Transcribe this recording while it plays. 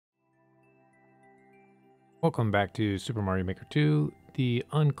Welcome back to Super Mario Maker 2. The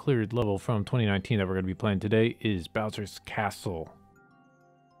uncleared level from 2019 that we're going to be playing today is Bowser's Castle.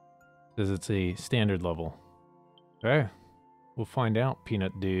 Says it's a standard level. Okay, we'll find out,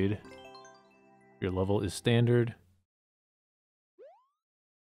 Peanut Dude. Your level is standard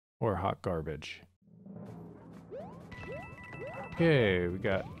or hot garbage. Okay, we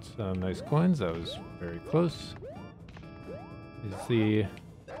got some nice coins. That was very close. Is the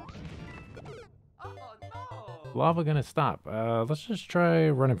lava gonna stop? Let's just try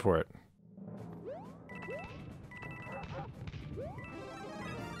running for it.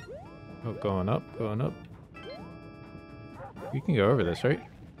 Oh, going up, going up. We can go over this, right?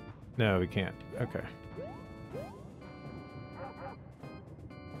 No, we can't. Okay.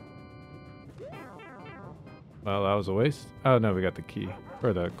 Well, that was a waste. Oh, no, we got the key.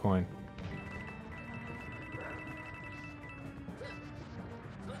 Or the coin.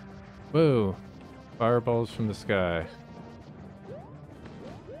 Whoa. Fireballs from the sky.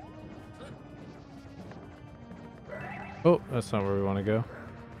 Oh, that's not where we want to go.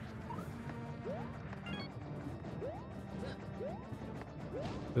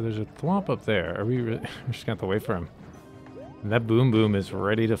 So there's a thwomp up there. Are we really? We're just gonna have to wait for him. And that Boom Boom is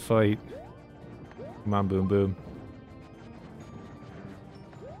ready to fight. Come on, Boom Boom.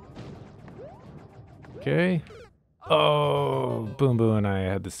 Okay. Oh, Boom Boom and I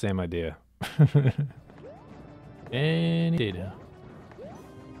had the same idea. Any data.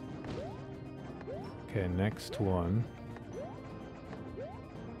 Okay, next one.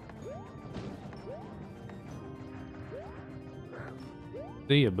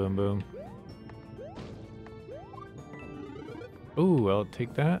 See ya, Boom Boom. Ooh, I'll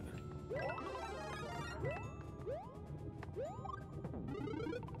take that.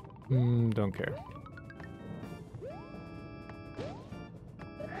 Don't care.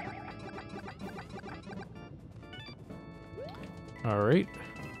 All right.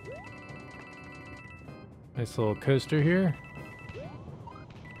 Nice little coaster here.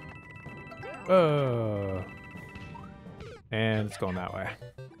 And it's going that way.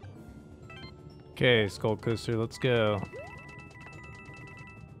 Okay, Skull Coaster, let's go.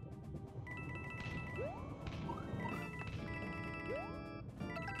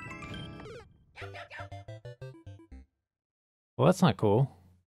 Well, that's not cool.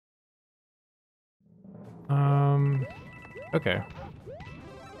 Okay.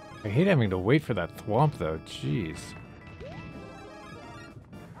 I hate having to wait for that thwomp, though. Jeez.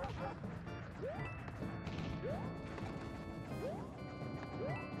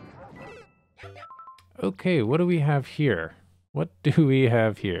 Okay, what do we have here? What do we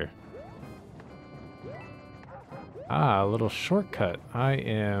have here? Ah, a little shortcut. I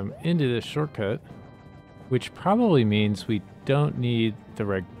am into this shortcut, which probably means we don't need the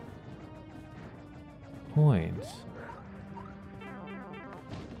red coins.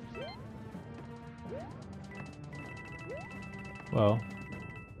 Well,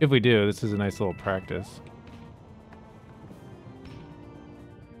 if we do, this is a nice little practice.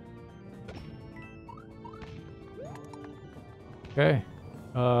 Okay.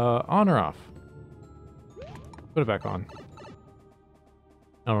 On or off? Put it back on.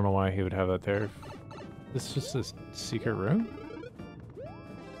 I don't know why he would have that there. This is just a secret room?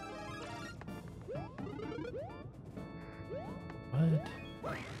 What?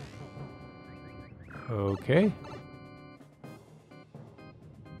 Okay.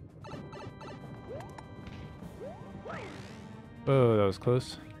 Oh, that was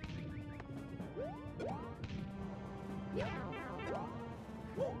close.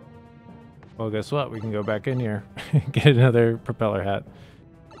 Well, guess what? We can go back in here. Get another propeller hat.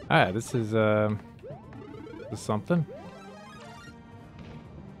 Ah, this is something.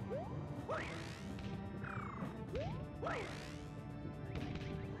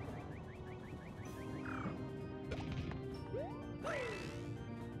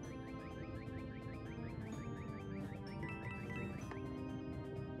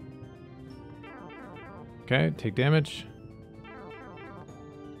 Okay, take damage.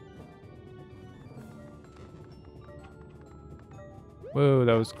 Whoa,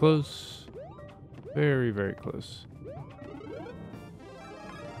 that was close. Very, very close.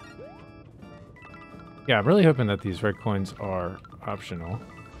 Yeah, I'm really hoping that these red coins are optional.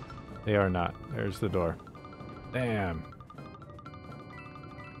 They are not. There's the door. Damn.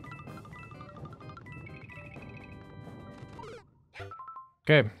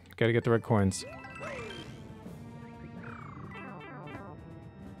 Okay, gotta get the red coins.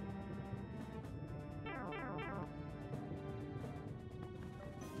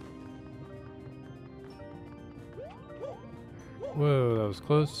 Whoa, that was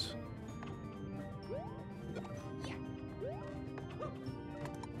close.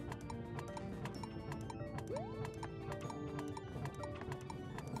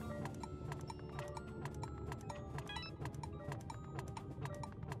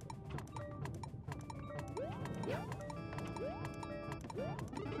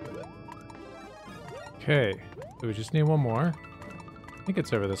 Okay, so we just need one more. I think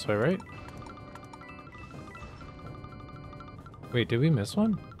it's over this way, right? Wait, did we miss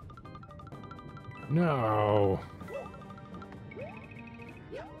one? No.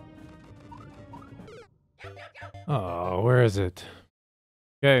 Oh, where is it?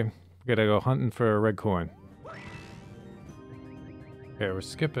 Okay, we gotta go hunting for a red coin. Okay, we're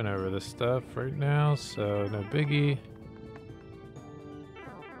skipping over this stuff right now, so no biggie.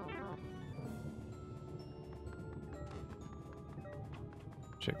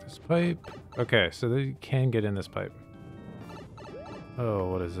 Check this pipe. Okay, so they can get in this pipe. Oh,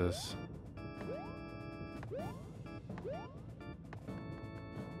 what is this?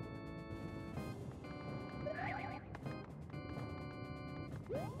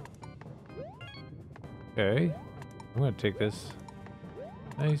 Okay, I'm gonna take this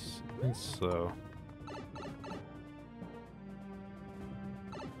nice and slow.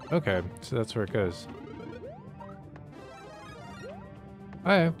 Okay, so that's where it goes.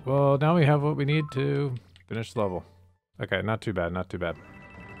 Alright, well now we have what we need to finish the level. Okay, not too bad, not too bad.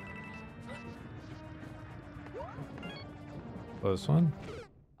 Close one.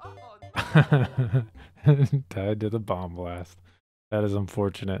 Tied to the bomb blast. That is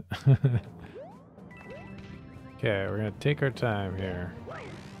unfortunate. Okay, we're gonna take our time here.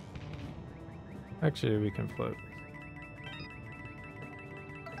 Actually, we can float.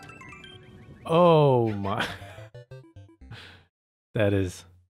 Oh my. That is.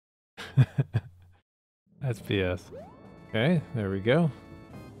 That's BS. Okay, there we go.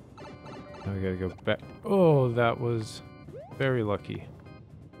 Now we gotta go back. Oh, that was very lucky.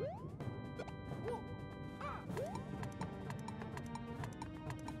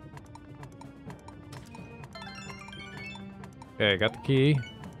 Okay, I got the key.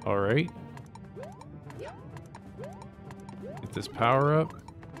 Alright. Get this power up.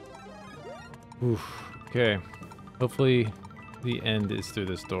 Oof. Okay. Hopefully the end is through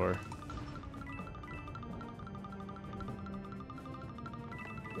this door.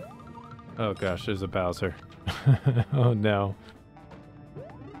 Oh gosh, there's a Bowser. Oh no.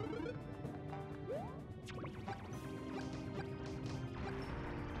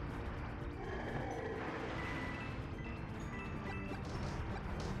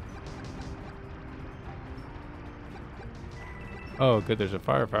 Oh, good, there's a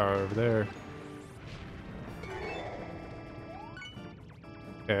firepower over there.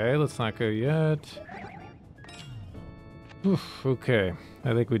 Okay, let's not go yet. Oof, okay,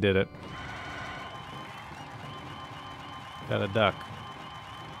 I think we did it. Got a duck.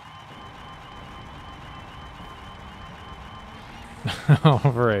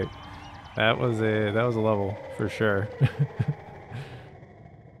 All right, that was a level for sure.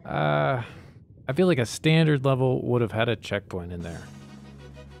 I feel like a standard level would have had a checkpoint in there.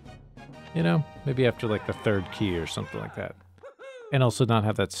 You know, maybe after like the third key or something like that. And also not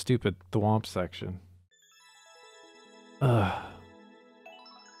have that stupid thwomp section. Ugh.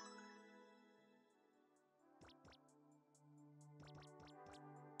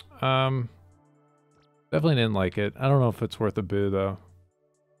 Definitely didn't like it. I don't know if it's worth a boo though.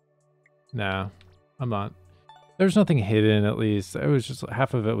 Nah, I'm not. There's nothing hidden, at least. It was just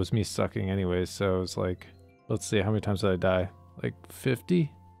half of it was me sucking anyways, so it was like, let's see, how many times did I die? Like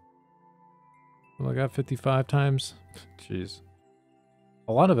 50? Oh my god, 55 times? Jeez.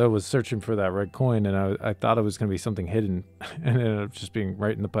 A lot of it was searching for that red coin, and I thought it was going to be something hidden, and it ended up just being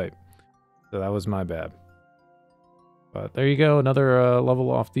right in the pipe. So that was my bad. But there you go, another level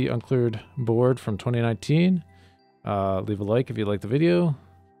off the uncleared board from 2019. Leave a like if you liked the video.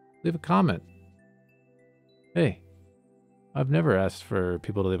 Leave a comment. Hey, I've never asked for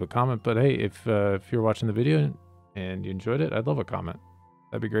people to leave a comment, but hey, if you're watching the video and you enjoyed it, I'd love a comment.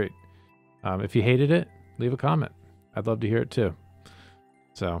 That'd be great. If you hated it, leave a comment. I'd love to hear it too.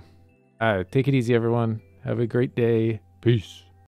 So, take it easy, everyone. Have a great day. Peace.